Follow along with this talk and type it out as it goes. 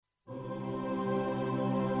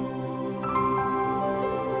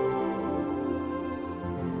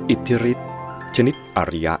อิทธิฤทธิ์ชนิดอ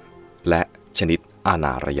ริยะและชนิดอาน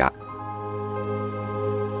ารยะ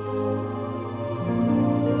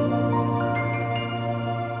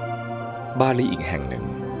บาลีอีกแห่งหนึ่ง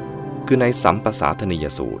คือในสัมปสาธนิย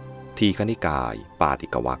สูตรทีฆนิกายปาติ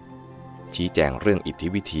กวรรคชี้แจงเรื่องอิทธิ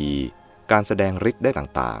วิธีการแสดงฤทธิ์ได้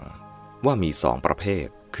ต่างๆว่ามีสองประเภท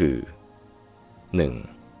คือ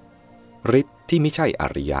 1. ฤทธิ์ที่ไม่ใช่อ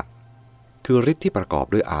ริยะคือฤทธิ์ที่ประกอบ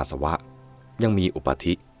ด้วยอาสวะยังมีอุป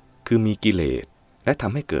ธิคือมีกิเลสและท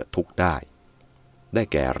ำให้เกิดทุกข์ได้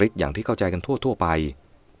แก่ฤทธิ์อย่างที่เข้าใจกันทั่วไป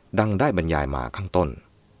ดังได้บรรยายมาข้างต้น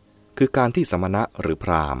คือการที่สมณะหรือพ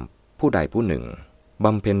ราหมณ์ผู้ใดผู้หนึ่งบ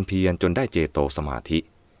ำเพ็ญเพียรจนได้เจโตสมาธิ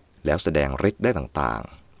แล้วแสดงฤทธิ์ได้ต่าง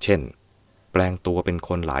ๆเช่นแปลงตัวเป็นค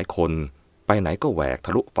นหลายคนไปไหนก็แหวกท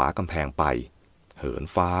ะลุฝากำแพงไปเหิน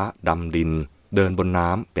ฟ้าดำดินเดินบนน้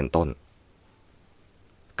ำเป็นต้น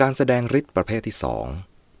การแสดงฤทธิ์ประเภทที่สอง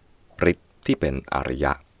ฤทธิ์ที่เป็นอริย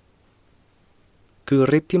ะคือ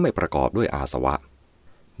ฤทธิ์ที่ไม่ประกอบด้วยอาสวะ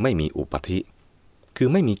ไม่มีอุปธิคือ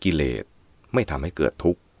ไม่มีกิเลสไม่ทำให้เกิด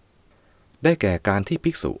ทุกข์ได้แก่การที่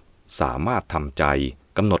ภิกษุสามารถทำใจ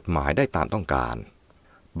กำหนดหมายได้ตามต้องการ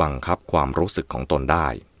บังคับความรู้สึกของตนได้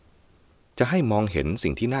จะให้มองเห็น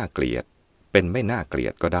สิ่งที่น่าเกลียดเป็นไม่น่าเกลีย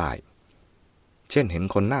ดก็ได้เช่นเห็น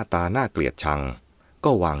คนหน้าตาน่าเกลียดชัง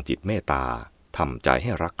ก็วางจิตเมตตาทำใจใ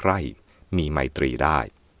ห้รักใคร่มีไมตรีได้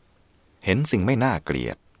เห็นสิ่งไม่น่าเกลี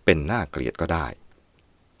ยดเป็นน่าเกลียดก็ได้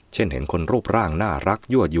เช่นเห็นคนรูปร่างน่ารัก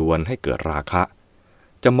ยั่วยวนให้เกิดราคะ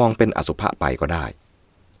จะมองเป็นอสุภะไปก็ได้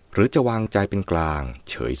หรือจะวางใจเป็นกลาง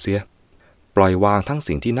เฉยเสียปล่อยวางทั้ง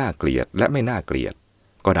สิ่งที่น่าเกลียดและไม่น่าเกลียด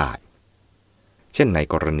ก็ได้เช่นใน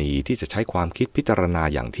กรณีที่จะใช้ความคิดพิจารณา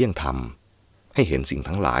อย่างเที่ยงธรรมให้เห็นสิ่ง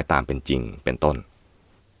ทั้งหลายตามเป็นจริงเป็นต้น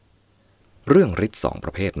เรื่องฤทธิ์สองป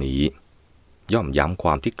ระเภทนี้ย่อมย้ำคว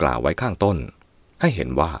ามที่กล่าวไว้ข้างต้นให้เห็น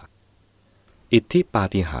ว่าอิทธิปา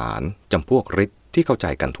ฏิหาริย์จำพวกฤทธิ์ที่เข้าใจ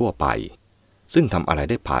กันทั่วไปซึ่งทำอะไร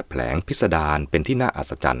ได้ผาดแผลงพิสดารเป็นที่น่าอั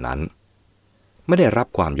ศจรรย์นั้นไม่ได้รับ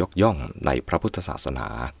ความยกย่องในพระพุทธศาสนา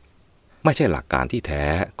ไม่ใช่หลักการที่แท้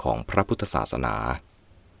ของพระพุทธศาสนา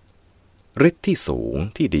ฤทธิ์ที่สูง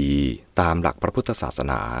ที่ดีตามหลักพระพุทธศาส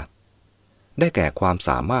นาได้แก่ความส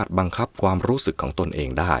ามารถบังคับความรู้สึกของตนเอง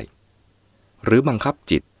ได้หรือบังคับ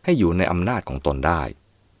จิตให้อยู่ในอำนาจของตนได้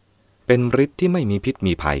เป็นฤทธิ์ที่ไม่มีพิษ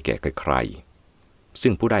มีภัยแก่ใครๆ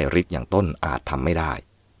ซึ่งผู้ได้ฤทธิ์อย่างต้นอาจทำไม่ได้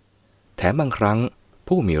แถมบางครั้ง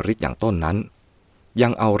ผู้มีฤทธิ์อย่างต้นนั้นยั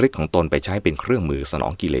งเอาฤทธิ์ของตนไปใช้เป็นเครื่องมือสนอ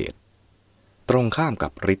งกิเลสตรงข้ามกั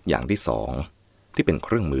บฤทธิ์อย่างที่สองที่เป็นเค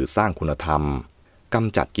รื่องมือสร้างคุณธรรมก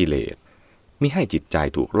ำจัดกิเลสมิให้จิตใจ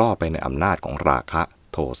ถูกล่อไปในอำนาจของราคะ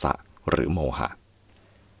โทสะหรือโมหะ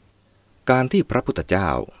การที่พระพุทธเจ้า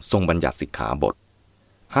ทรงบัญญัติสิกขาบท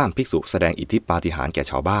ห้ามภิกษุแสดงอิทธิปาฏิหาริย์แก่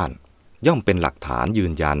ชาวบ้านย่อมเป็นหลักฐานยื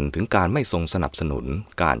นยันถึงการไม่ทรงสนับสนุน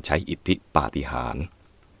การใช้อิทธิปาฏิหาริย์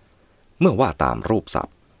เมื่อว่าตามรูปศัพ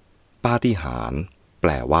ท์ปาฏิหาริย์แป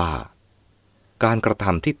ลว่าการกระท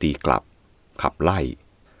ำที่ตีกลับขับไล่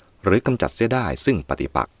หรือกำจัดเสียได้ซึ่งปฏิ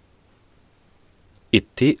ปักษ์อิท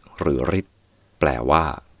ธิหรือฤทธิ์แปลว่า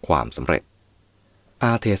ความสำเร็จอ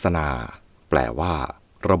าเทศนาแปลว่า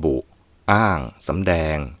ระบุอ้างสำแด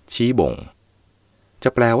งชี้บ่งจะ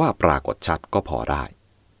แปลว่าปรากฏชัดก็พอได้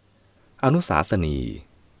อนุสาสนี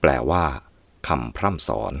แปลว่าคำพร่ำส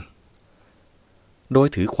อนโดย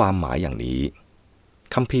ถือความหมายอย่างนี้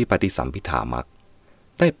คัมภีร์ปฏิสัมภิธามัก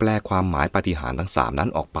ได้แปลความหมายปาฏิหาริย์ทั้งสามนั้น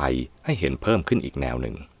ออกไปให้เห็นเพิ่มขึ้นอีกแนวห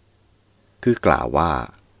นึ่งคือกล่าวว่า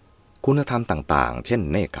คุณธรรมต่างๆเช่น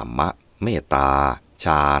เนกขัมมะเมตตาฌ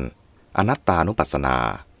านอนัตตานุปัสสนา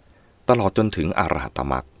ตลอดจนถึงอรหัต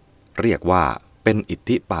มรรคเรียกว่าเป็นอิท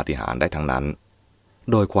ธิปาฏิหาริย์ได้ทั้งนั้น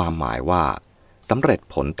โดยความหมายว่าสำเร็จ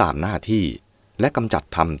ผลตามหน้าที่และกำจัด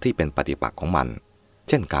ธรรมที่เป็นปฏิปักษ์ของมันเ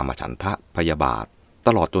ช่นกามฉันทะพยาบาทต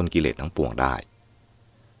ลอดจนกิเลสทั้งปวงได้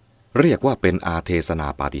เรียกว่าเป็นอาเทศนา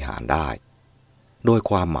ปาฏิหาริย์ได้โดย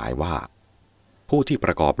ความหมายว่าผู้ที่ป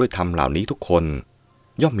ระกอบด้วยธรรมเหล่านี้ทุกคน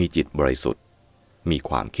ย่อมมีจิตบริสุทธิ์มี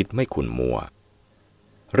ความคิดไม่ขุ่นมัว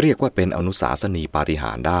เรียกว่าเป็นอนุสาสนีปาฏิห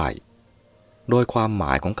าริย์ได้โดยความหม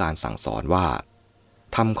ายของการสั่งสอนว่า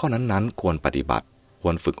ธรรมข้อนั้นๆควรปฏิบัติค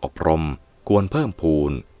วรฝึกอบรมควรเพิ่มพู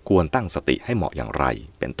นควรตั้งสติให้เหมาะอย่างไร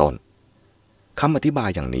เป็นต้นคำอธิบาย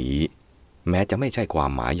อย่างนี้แม้จะไม่ใช่ควา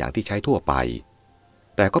มหมายอย่างที่ใช้ทั่วไป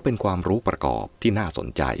แต่ก็เป็นความรู้ประกอบที่น่าสน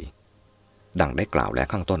ใจดังได้กล่าวแล้ว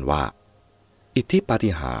ข้างต้นว่าอิทธิปา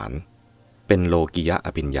ฏิหาริย์เป็นโลกิยะอ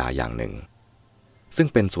ภิญญาอย่างหนึ่งซึ่ง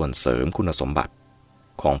เป็นส่วนเสริมคุณสมบัติ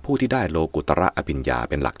ของผู้ที่ได้โลกุตระอภิญญา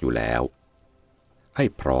เป็นหลักอยู่แล้วให้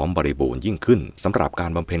พร้อมบริบูรณ์ยิ่งขึ้นสำหรับกา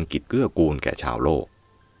รบำเพ็ญกิจเกื้อกูลแก่ชาวโลก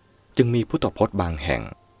จึงมีพุทธพจน์บางแห่ง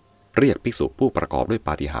เรียกภิกษุผู้ประกอบด้วยป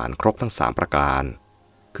าฏิหาริย์ครบทั้ง3ประการ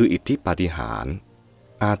คืออิทธิปาฏิหาริย์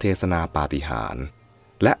อาเทศนาปาฏิหาริย์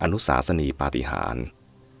และอนุสาสนีปาฏิหาริย์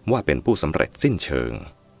ว่าเป็นผู้สำเร็จสิ้นเชิง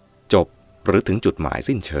จบหรือถึงจุดหมาย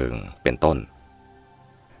สิ้นเชิงเป็นต้น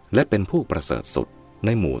และเป็นผู้ประเสริฐสุดใน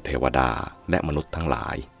หมู่เทวดาและมนุษย์ทั้งหลา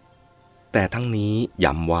ยแต่ทั้งนี้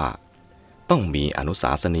ย้ำว่าต้องมีอนุส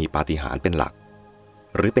าสนีปาฏิหาริย์เป็นหลัก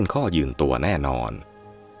หรือเป็นข้อยืนตัวแน่นอน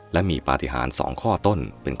และมีปาฏิหาริย์2ข้อต้น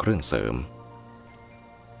เป็นเครื่องเสริม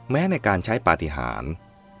แม้ในการใช้ปาฏิหาริย์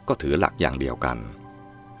ก็ถือหลักอย่างเดียวกัน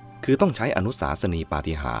คือต้องใช้อนุสาสนีปา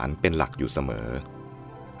ฏิหาริย์เป็นหลักอยู่เสมอ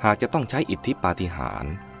หากจะต้องใช้อิทธิปาฏิหาริ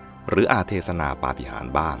ย์หรืออาเทศนาปาฏิหาริ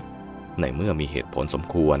ย์บ้างในเมื่อมีเหตุผลสม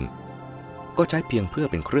ควรก็ใช้เพียงเพื่อ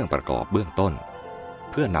เป็นเครื่องประกอบเบื้องต้น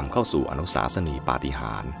เพื่อนำเข้าสู่อนุสาสนีปาฏิห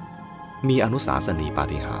าริย์มีอนุสาสนีปา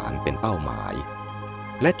ฏิหาริย์เป็นเป้าหมาย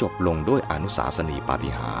และจบลงด้วยอนุสาสนีปา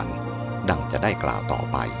ฏิหาริย์ดังจะได้กล่าวต่อ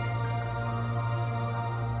ไป